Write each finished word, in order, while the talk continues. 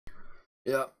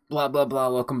Yeah, blah blah blah,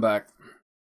 welcome back.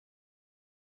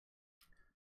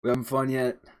 We having fun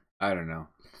yet? I don't know.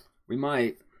 We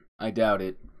might. I doubt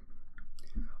it.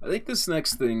 I think this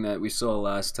next thing that we saw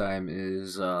last time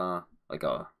is like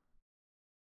a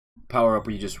power up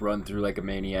where you just run through like a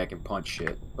maniac and punch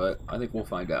shit. But I think we'll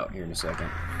find out here in a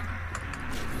second.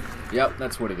 Yep,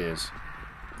 that's what it is.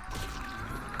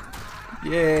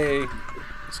 Yay!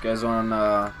 This guy's on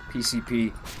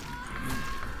PCP.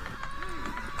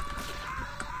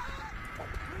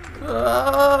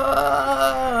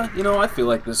 You know, I feel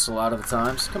like this a lot of the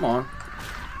times. Come on.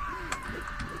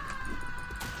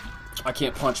 I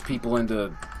can't punch people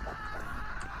into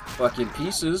fucking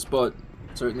pieces, but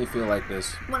certainly feel like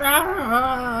this.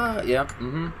 Yeah,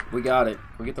 we got it.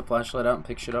 Can we get the flashlight out and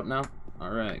pick shit up now?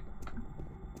 Alright.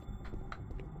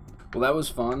 Well, that was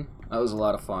fun. That was a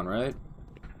lot of fun, right?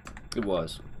 It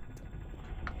was.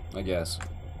 I guess.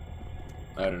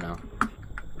 I don't know.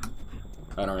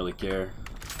 I don't really care.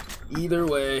 Either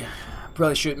way,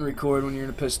 probably shouldn't record when you're in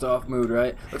a pissed off mood,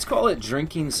 right? Let's call it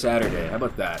Drinking Saturday. How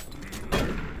about that?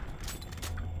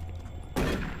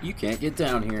 You can't get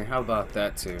down here. How about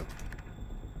that, too?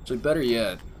 Actually, better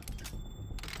yet,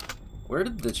 where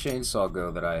did the chainsaw go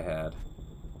that I had?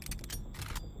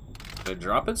 Did I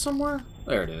drop it somewhere?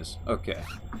 There it is. Okay.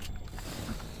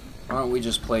 Why don't we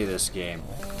just play this game?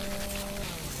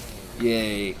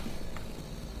 Yay.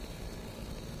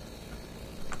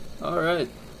 Alright.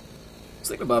 I was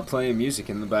thinking about playing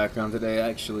music in the background today,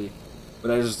 actually.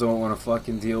 But I just don't want to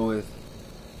fucking deal with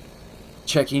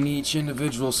checking each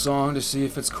individual song to see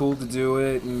if it's cool to do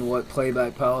it and what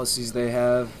playback policies they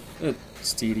have.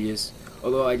 It's tedious.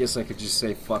 Although I guess I could just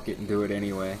say fuck it and do it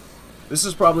anyway. This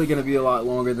is probably going to be a lot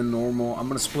longer than normal. I'm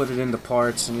going to split it into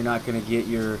parts and you're not going to get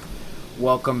your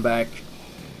welcome back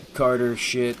Carter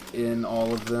shit in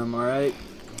all of them, alright?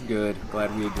 Good.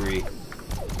 Glad we agree.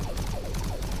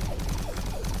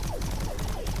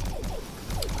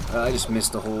 I just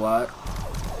missed a whole lot.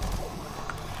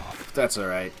 But that's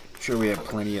alright. Sure we have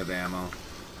plenty of ammo.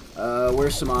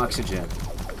 Where's some oxygen?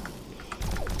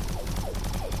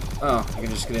 Oh, you're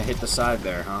just gonna hit the side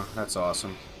there, huh? That's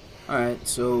awesome. Alright,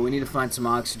 so we need to find some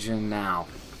oxygen now.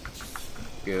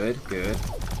 Good, good.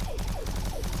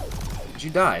 Did you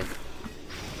die?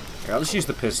 Here, I'll just use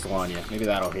the pistol on you. Maybe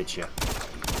that'll hit you.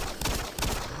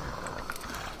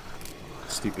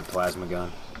 Stupid plasma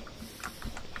gun.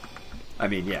 I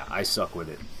mean, yeah, I suck with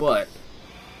it, but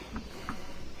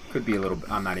could be a little.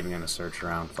 I'm not even gonna search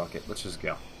around. Fuck it. Let's just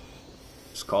go.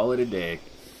 Just call it a day.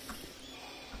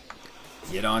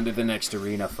 Get on to the next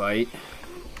arena fight.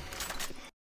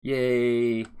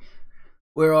 Yay!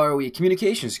 Where are we?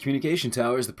 Communications. Communication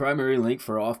towers. The primary link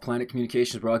for off-planet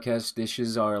communications broadcast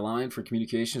dishes are aligned for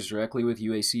communications directly with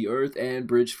UAC Earth and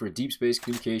bridge for deep space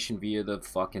communication via the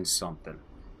fucking something.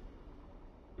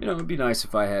 You know, it'd be nice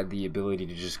if I had the ability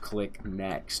to just click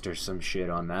next or some shit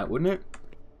on that, wouldn't it?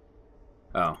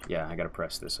 Oh, yeah, I gotta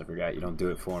press this. I forgot you don't do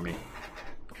it for me.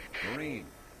 Marine,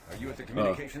 are you at the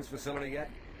communications facility yet?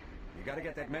 You gotta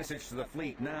get that message to the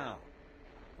fleet now.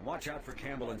 And watch out for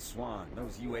Campbell and Swan.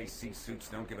 Those UAC suits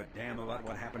don't give a damn about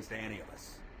what happens to any of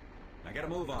us. Now gotta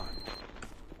move on.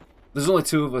 There's only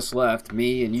two of us left,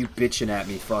 me and you bitching at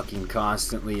me fucking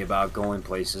constantly about going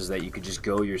places that you could just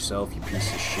go yourself, you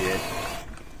piece of shit.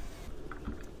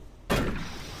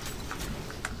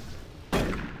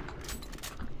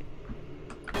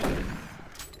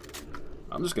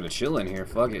 I'm just gonna chill in here,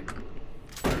 fuck it.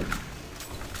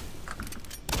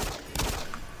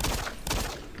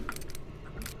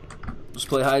 Just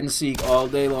play hide and seek all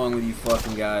day long with you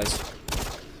fucking guys.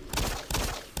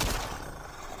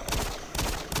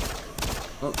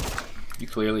 Oh, you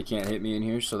clearly can't hit me in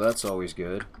here, so that's always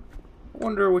good. I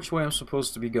wonder which way I'm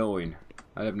supposed to be going.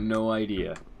 I have no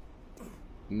idea.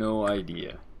 No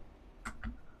idea.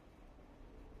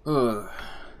 Ugh.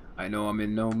 I know I'm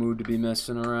in no mood to be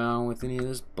messing around with any of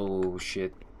this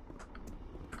bullshit.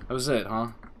 That was it, huh?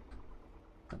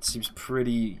 That seems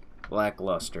pretty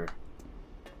lackluster.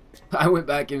 I went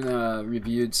back and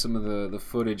reviewed some of the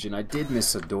footage, and I did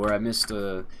miss a door. I missed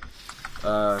a...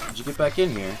 could you get back in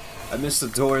here? I missed a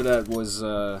door that was,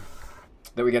 that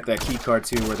we got that key card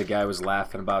to where the guy was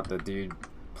laughing about the dude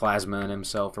plasmaing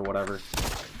himself or whatever.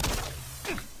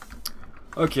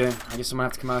 Okay, I guess I'm gonna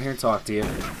have to come out here and talk to you.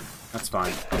 That's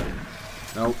fine.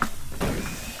 Nope.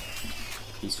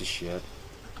 Piece of shit.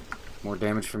 More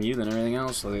damage from you than everything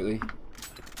else lately.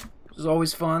 Which is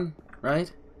always fun,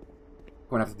 right?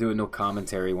 Gonna have to do a no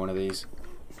commentary one of these.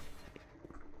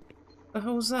 What the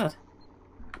hell was that?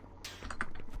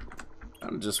 I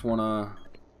just wanna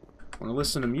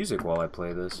listen to music while I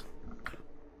play this.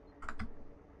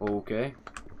 Okay.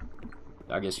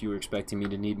 I guess you were expecting me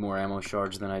to need more ammo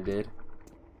shards than I did.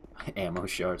 Ammo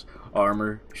shards.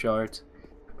 Armor shards,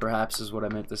 perhaps is what I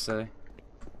meant to say.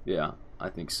 Yeah, I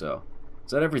think so.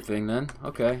 Is that everything then?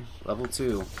 Okay, level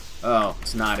 2. Oh,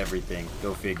 it's not everything.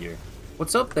 Go figure.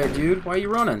 What's up there, dude? Why are you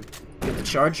running? You have to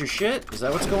charge your shit? Is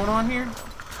that what's going on here?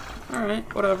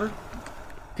 Alright, whatever.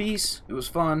 Peace. It was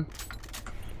fun.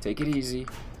 Take it easy.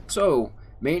 So,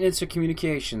 maintenance or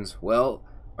communications? Well,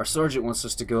 our sergeant wants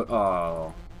us to go...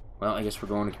 Oh. Well, I guess we're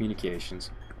going to communications.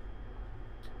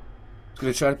 I was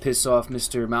going to try to piss off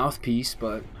Mr. Mouthpiece,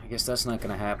 but I guess that's not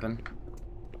going to happen.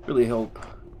 Really hope...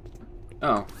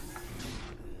 Oh.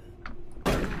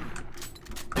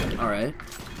 Alright.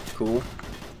 Cool.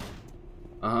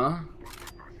 Uh-huh.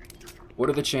 What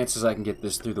are the chances I can get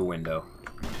this through the window?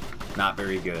 Not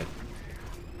very good.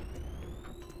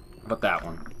 How about that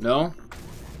one? No?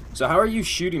 So how are you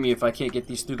shooting me if I can't get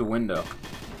these through the window?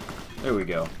 There we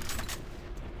go.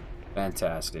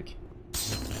 Fantastic.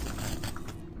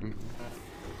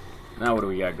 Now what do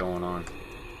we got going on?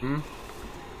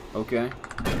 Okay.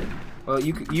 Well,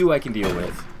 you I can deal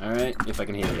with. Alright? If I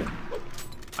can hit you.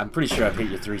 I'm pretty sure I've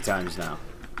hit you 3 times now.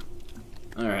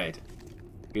 Alright.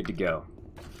 Good to go.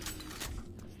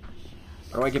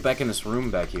 How do I get back in this room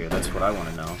back here? That's what I want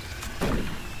to know.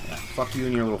 Yeah, fuck you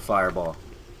and your little fireball.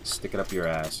 Stick it up your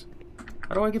ass.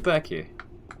 How do I get back here?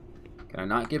 Can I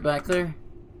not get back there?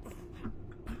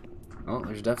 Oh,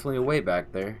 there's definitely a way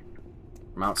back there.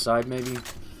 From outside, maybe?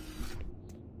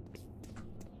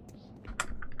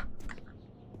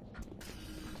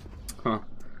 Huh.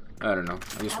 I don't know.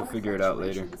 I guess we'll figure it out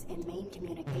later. In main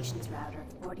communications router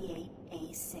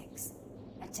 48A6.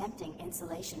 Attempting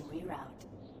insulation reroute.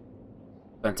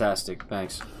 Fantastic.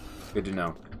 Thanks. Good to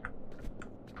know.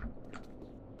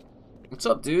 What's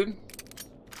up, dude?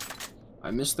 I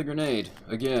missed the grenade.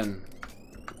 Again.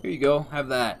 Here you go. Have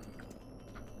that.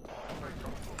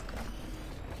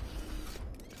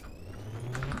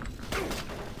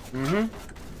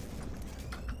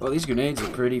 Well, these grenades are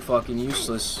pretty fucking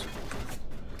useless.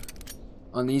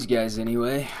 On these guys,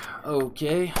 anyway.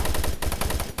 Okay.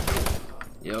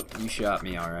 Yep, you shot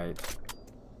me, alright.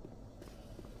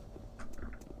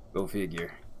 Go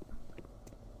figure.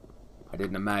 I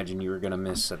didn't imagine you were gonna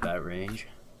miss at that range.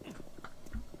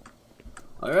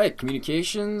 Alright,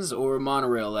 communications or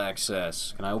monorail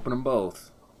access? Can I open them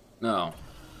both? No.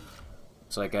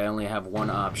 It's like I only have one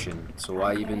option, so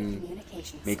why even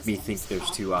make me think there's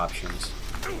 2 options?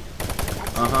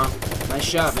 Uh-huh. Nice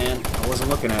shot, man. I wasn't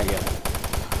looking at you.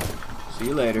 See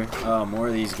you later. Oh, more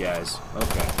of these guys.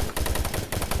 Okay.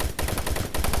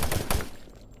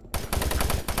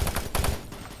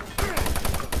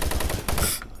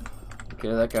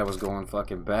 Okay, that guy was going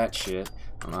fucking batshit.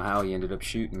 I don't know how he ended up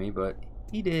shooting me, but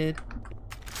he did.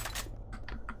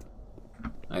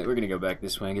 Alright, we're gonna go back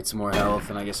this way and get some more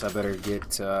health, and I guess I better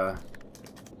get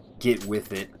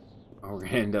with it, or we're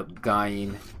gonna end up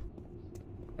dying,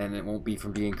 and it won't be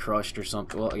from being crushed or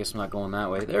something. Well, I guess I'm not going that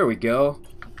way. There we go.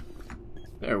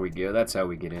 There we go. That's how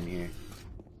we get in here.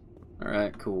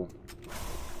 Alright, cool.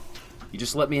 You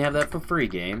just let me have that for free,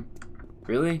 game.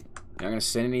 Really? You're not gonna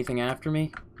send anything after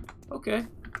me? Okay.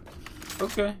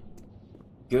 Okay.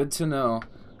 Good to know.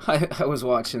 I was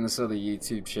watching this other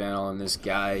YouTube channel, and this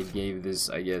guy gave this,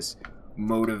 I guess,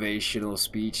 motivational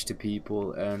speech to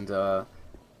people, and,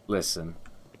 listen.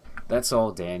 That's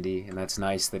all dandy, and that's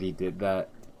nice that he did that.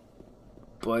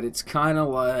 But it's kind of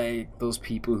like those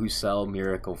people who sell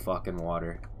miracle fucking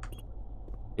water.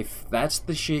 If that's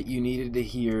the shit you needed to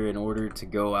hear in order to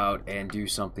go out and do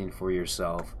something for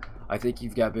yourself, I think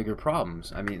you've got bigger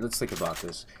problems. I mean, let's think about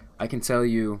this. I can tell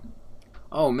you,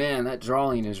 oh man, that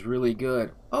drawing is really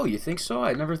good. Oh, you think so?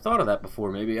 I never thought of that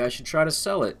before. Maybe I should try to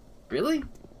sell it. Really?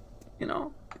 You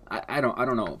know? I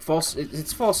don't know.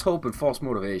 It's false hope and false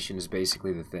motivation is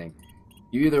basically the thing.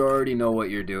 You either already know what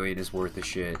you're doing is worth a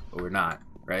shit or not,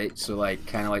 right? So like,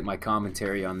 kind of like my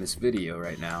commentary on this video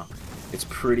right now. It's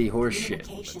pretty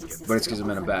horseshit, but it's because I'm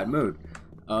in a bad mood.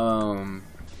 You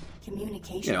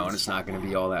know, and it's not going to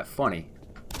be all that funny.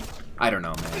 I don't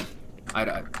know, man.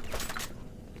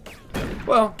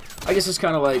 Well, I guess it's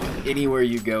kind of like anywhere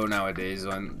you go nowadays.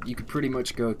 You could pretty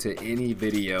much go to any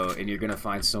video and you're going to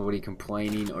find somebody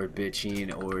complaining or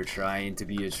bitching or trying to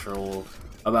be a troll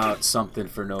about something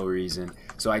for no reason.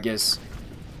 So I guess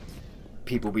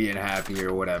people being happy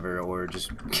or whatever, or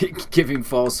just giving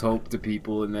false hope to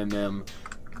people and then them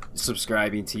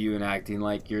subscribing to you and acting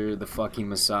like you're the fucking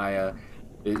messiah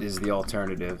is the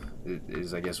alternative,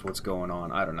 is I guess what's going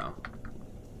on. I don't know.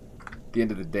 At the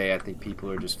end of the day, I think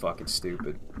people are just fucking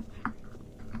stupid.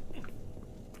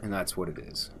 And that's what it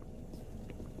is.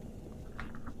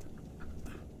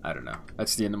 I don't know.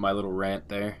 That's the end of my little rant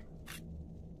there.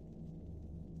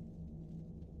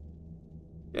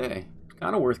 Okay,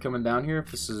 kind of worth coming down here if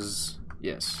this is...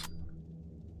 Yes.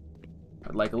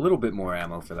 I'd like a little bit more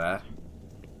ammo for that.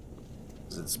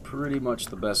 Because it's pretty much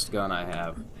the best gun I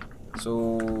have.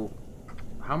 So,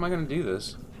 how am I going to do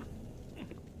this?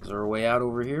 Is there a way out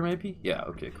over here, maybe? Yeah,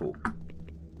 okay, cool.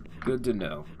 Good to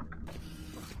know.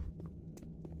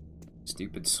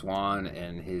 Stupid Swan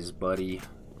and his buddy.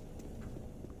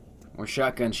 More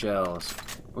shotgun shells.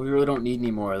 Well, we really don't need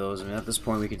any more of those. I mean, at this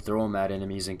point, we could throw them at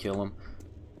enemies and kill them.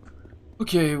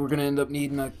 Okay, we're gonna end up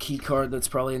needing a key card that's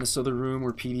probably in this other room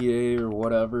or PDA or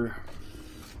whatever.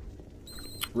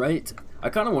 Right? I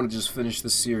kind of want to just finish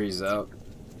this series out.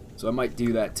 So I might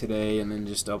do that today and then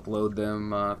just upload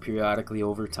them periodically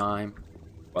over time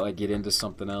while I get into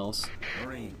something else.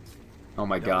 Marines. Oh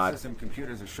my god. System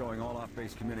computers are showing all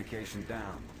off-base communication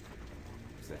down.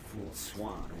 It's that fool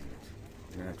Swan, isn't it?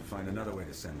 You're gonna have to find another way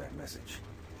to send that message.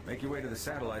 Make your way to the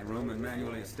satellite room and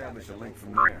manually establish a link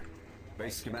from there.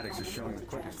 Base schematics are showing the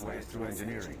quickest way is through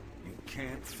engineering. You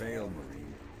can't fail,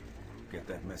 Marine. Get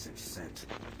that message sent.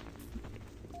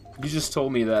 You just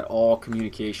told me that all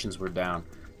communications were down.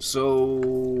 So,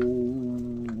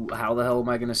 how the hell am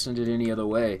I going to send it any other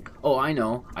way? Oh, I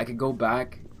know. I could go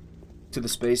back to the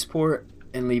spaceport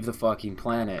and leave the fucking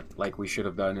planet like we should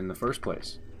have done in the first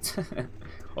place.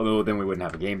 Although then we wouldn't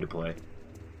have a game to play.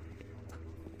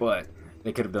 But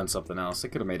they could have done something else. They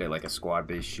could have made it like a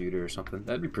squad-based shooter or something.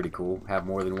 That'd be pretty cool. Have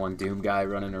more than one Doom guy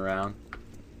running around.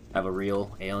 Have a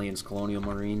real Aliens Colonial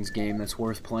Marines game that's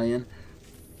worth playing.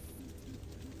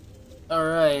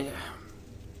 Alright.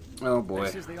 Oh boy.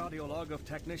 This is the audio log of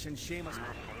Technician Seamus,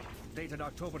 dated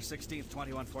October 16th,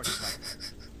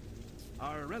 2145.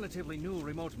 Our relatively new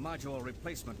remote module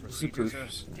replacement procedures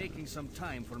are taking some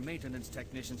time for maintenance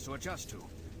technicians to adjust to.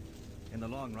 In the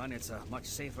long run, it's a much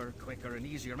safer, quicker, and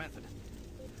easier method.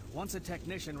 Once a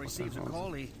technician receives a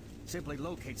call, he simply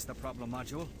locates the problem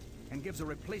module and gives a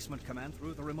replacement command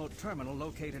through the remote terminal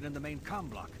located in the main comm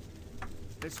block.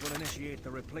 This will initiate the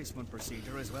replacement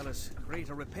procedure as well as create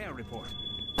a repair report.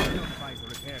 It notifies the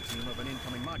repair team of an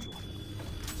incoming module.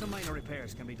 Some minor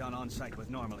repairs can be done on-site with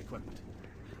normal equipment.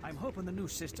 I'm hoping the new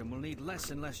system will need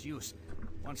less and less use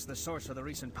once the source of the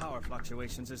recent power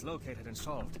fluctuations is located and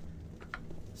solved.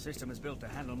 The system is built to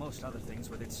handle most other things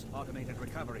with its automated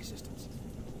recovery systems.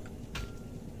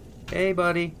 Hey,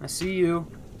 buddy. I see you.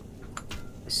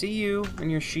 I see you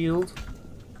and your shield.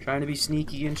 Trying to be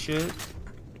sneaky and shit.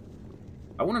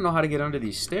 I want to know how to get under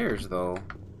these stairs, though.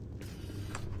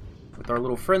 With our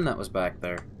little friend that was back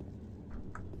there.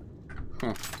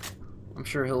 Huh. I'm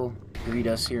sure he'll greet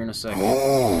us here in a second.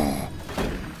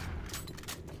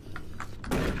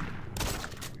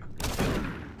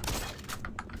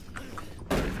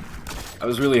 I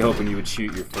was really hoping you would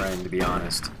shoot your friend, to be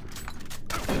honest.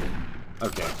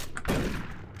 Okay.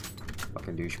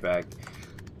 Fucking douchebag.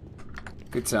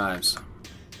 Good times.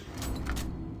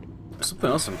 There's something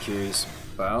else I'm curious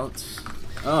about.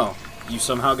 Oh, you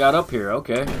somehow got up here.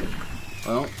 Okay.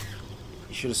 Well,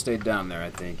 you should have stayed down there, I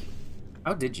think.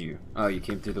 How did you? Oh, you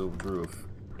came through the roof.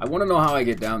 I want to know how I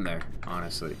get down there,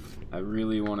 honestly. I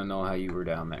really want to know how you were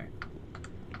down there.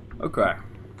 Okay.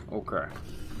 Okay.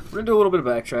 We're going to do a little bit of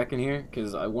backtracking here,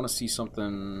 because I want to see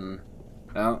something...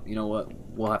 Oh, you know what?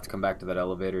 We'll have to come back to that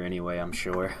elevator anyway, I'm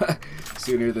sure.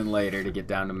 Sooner than later to get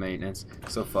down to maintenance.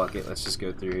 So fuck it, let's just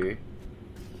go through here.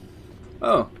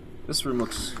 Oh, this room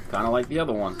looks kind of like the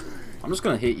other one. I'm just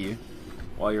going to hit you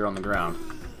while you're on the ground.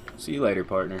 See you later,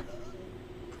 partner.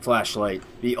 Flashlight,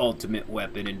 the ultimate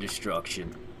weapon in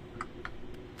destruction.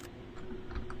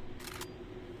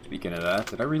 Speaking of that,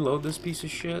 did I reload this piece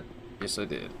of shit? Yes, I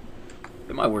did.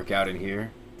 It might work out in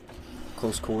here.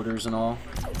 Close quarters and all.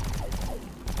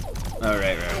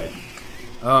 Alright, right.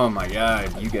 Oh my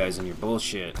god, you guys and your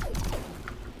bullshit.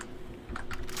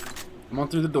 Come on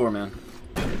through the door, man.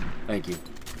 Thank you.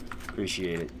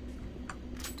 Appreciate it.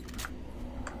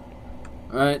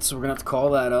 Alright, so we're gonna have to call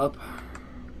that up.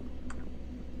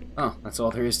 Oh, that's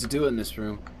all there is to do in this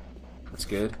room. That's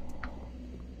good.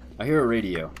 I hear a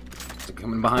radio. Is it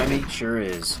coming behind me? Sure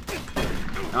is.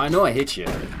 Now, I know I hit you.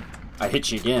 I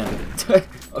hit you again.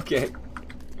 Okay.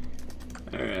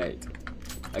 Alright.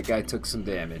 That guy took some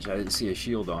damage. I didn't see a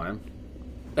shield on him.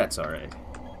 That's alright.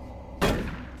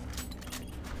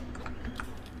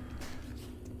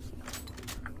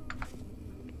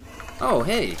 Oh,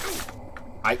 hey.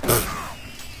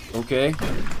 Okay.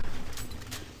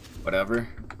 Whatever.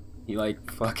 He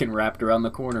like fucking wrapped around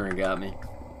the corner and got me.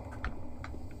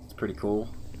 It's pretty cool.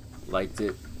 Liked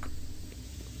it.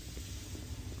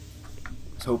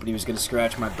 Was hoping he was gonna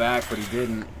scratch my back, but he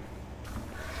didn't.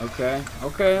 Okay,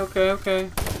 okay, okay, okay.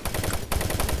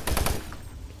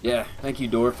 Yeah, thank you,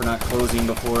 door, for not closing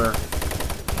before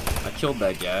I killed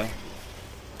that guy.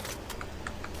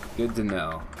 Good to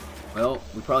know. Well,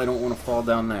 we probably don't want to fall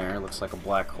down there. It looks like a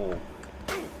black hole.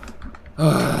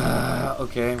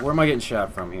 Okay, where am I getting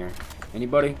shot from here?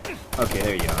 Anybody? Okay,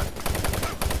 there you are.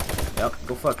 Yep,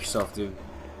 go fuck yourself, dude.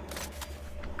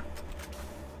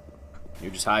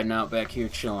 You're just hiding out back here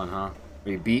chilling, huh?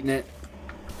 Are you beating it?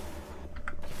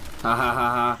 Ha ha ha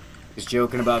ha. Just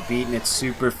joking about beating it's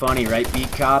super funny, right,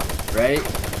 beat cop? Right?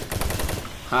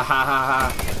 Ha ha ha ha.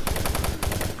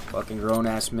 Fucking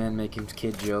grown-ass men making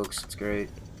kid jokes. It's great.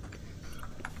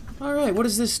 Alright, what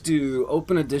does this do?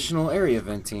 Open additional area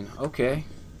venting. Okay,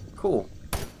 cool.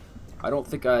 I don't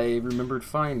think I remembered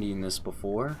finding this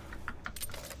before.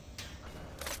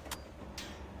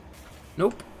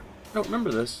 Nope. I don't remember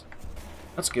this.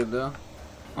 That's good, though.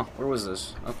 Oh, where was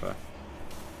this? Okay.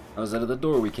 I was out of the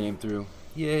door we came through.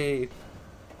 Yay.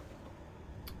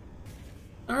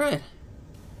 Alright.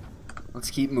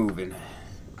 Let's keep moving.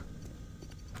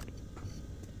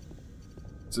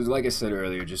 So like I said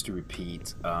earlier, just to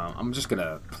repeat, I'm just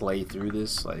gonna play through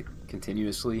this, like,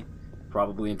 continuously.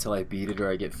 Probably until I beat it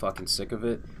or I get fucking sick of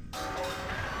it.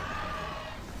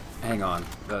 Hang on.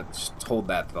 Just hold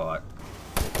that thought.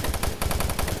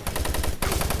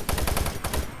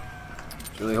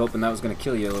 Really hoping that was gonna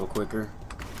kill you a little quicker.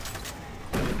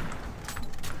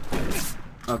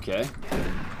 Okay.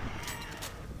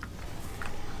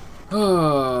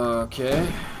 Okay.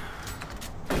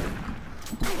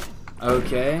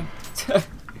 Okay.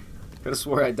 Could've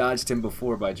swore I dodged him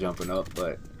before by jumping up,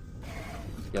 but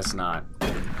guess not.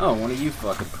 Oh, one of you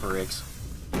fucking pricks.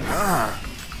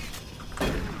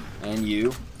 And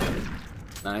you.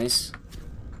 Nice.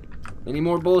 Any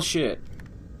more bullshit?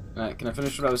 Alright, can I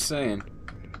finish what I was saying?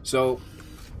 So,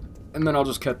 and then I'll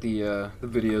just cut the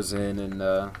videos in, and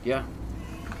yeah,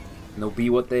 and they'll be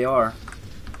what they are.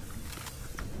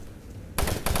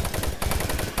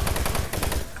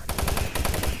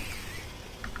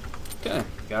 Okay,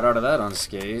 got out of that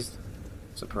unscathed,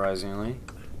 surprisingly.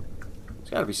 There's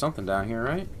got to be something down here,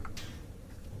 right?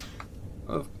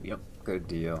 Oh, yep, good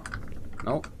deal.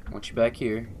 Nope, want you back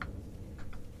here.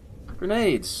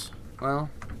 Grenades.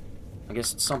 Well, I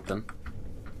guess it's something.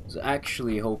 I was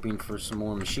actually hoping for some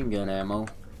more machine gun ammo.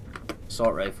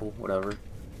 Assault rifle, whatever.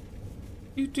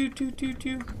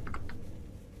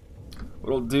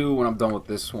 What I'll do when I'm done with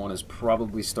this one is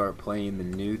probably start playing the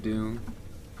new Doom.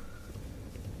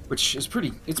 Which is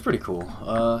pretty cool.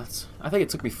 I think it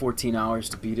took me 14 hours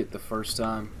to beat it the first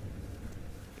time.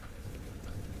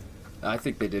 I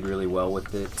think they did really well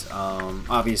with it.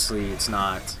 Obviously, it's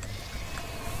not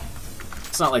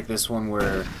like this one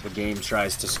where the game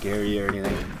tries to scare you or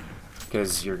anything,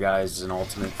 because your guy's an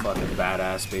ultimate fucking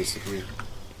badass, basically.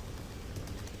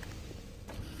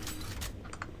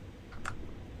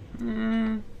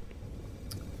 I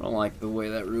don't like the way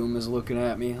that room is looking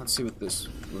at me. Let's see what this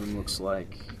room looks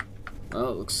like. Oh,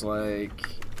 it looks like...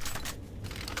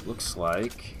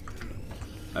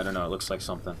 I don't know, it looks like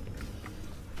something.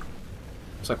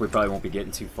 Looks like we probably won't be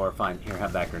getting too far. Fine, here,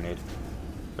 have that grenade.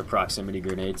 They're proximity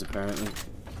grenades, apparently.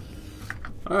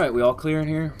 Alright, we all clear in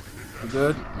here? We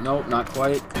good? Nope, not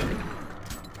quite.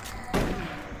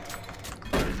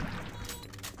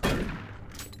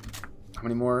 How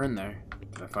many more are in there?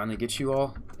 Did I finally get you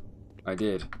all? I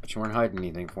did, but you weren't hiding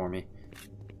anything for me.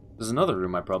 There's another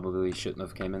room I probably shouldn't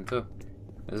have came into.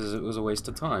 It was a waste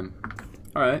of time.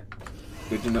 Alright.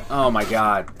 Good to know. Oh my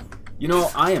god. You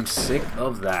know, I am sick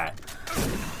of that.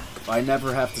 If I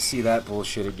never have to see that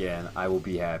bullshit again, I will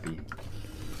be happy.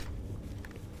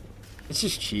 It's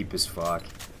just cheap as fuck.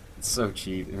 It's so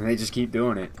cheap. And they just keep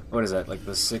doing it. What is that, like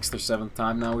the 6th or 7th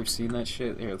time now we've seen that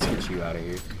shit? Here, let's get you out of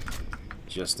here.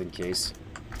 Just in case.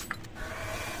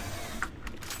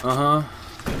 Uh-huh.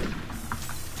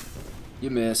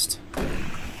 You missed.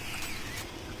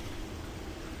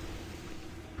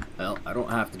 Well, I don't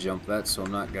have to jump that, so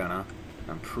I'm not gonna.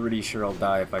 I'm pretty sure I'll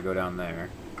die if I go down there.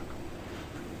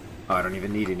 Oh, I don't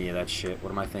even need any of that shit.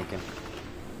 What am I thinking?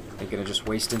 Thinking of just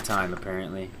wasting time,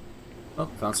 apparently. Oh,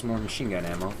 found some more machine gun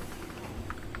ammo.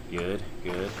 Good,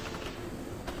 good.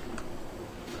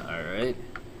 Alright.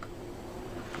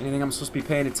 Anything I'm supposed to be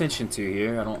paying attention to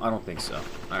here? I don't think so.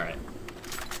 Alright.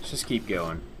 Let's just keep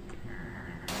going.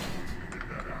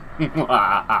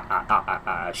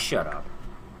 Shut up.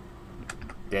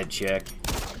 Dead check.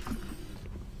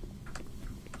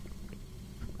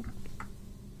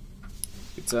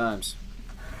 Good times.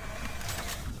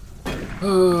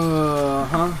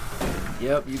 Huh?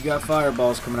 Yep, you've got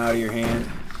fireballs coming out of your hand.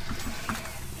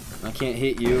 I can't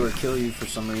hit you or kill you for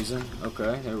some reason.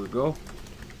 Okay, there we go.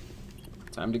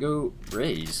 Time to go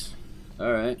raise.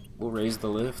 Alright, we'll raise the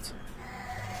lift.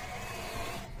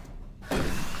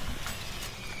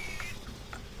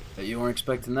 Bet you weren't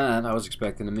expecting that. I was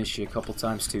expecting to miss you a couple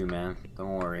times too, man.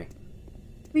 Don't worry.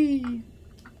 Whee!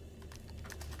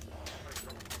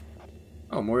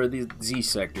 Oh, more of these Z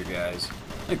sector guys.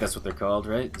 I think that's what they're called,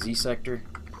 right? Z sector.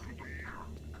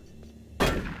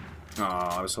 Oh,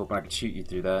 I was hoping I could shoot you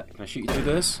through that. Can I shoot you through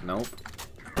this? Nope.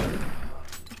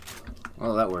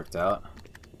 Well, that worked out.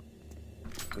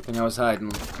 Good thing I was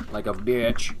hiding like a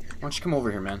bitch. Why don't you come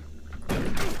over here, man?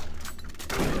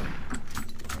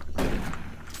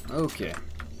 Okay.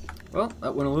 Well,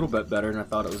 that went a little bit better than I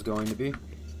thought it was going to be,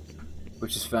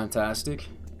 which is fantastic.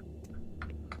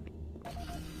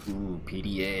 Ooh,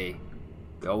 PDA.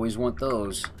 We always want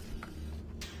those.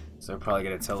 So they're probably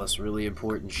going to tell us really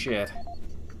important shit.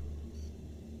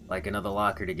 Like another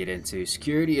locker to get into.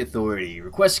 Security authority.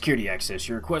 Request security access.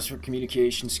 Your request for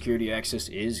communication security access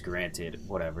is granted.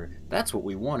 Whatever. That's what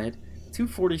we wanted.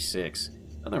 246.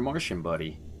 Another Martian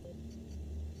buddy.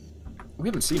 We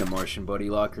haven't seen a Martian buddy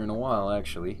locker in a while,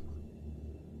 actually.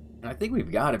 And I think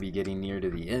we've got to be getting near to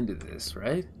the end of this,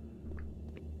 right?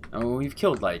 I mean, we've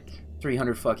killed like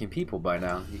 300 fucking people by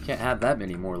now. You can't have that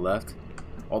many more left.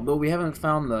 Although we haven't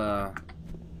found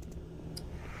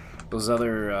those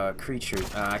other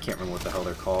creatures. I can't remember what the hell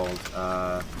they're called.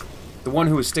 The one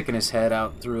who was sticking his head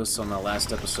out through us on the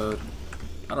last episode.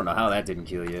 I don't know how that didn't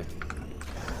kill you.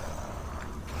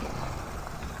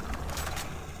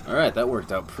 Alright, that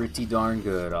worked out pretty darn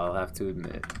good, I'll have to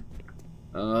admit.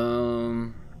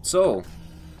 So,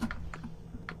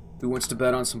 who wants to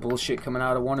bet on some bullshit coming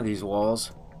out of one of these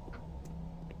walls?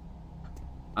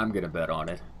 I'm gonna bet on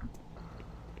it.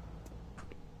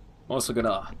 I'm also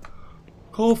gonna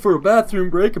call for a bathroom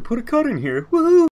break and put a cut in here. Woohoo!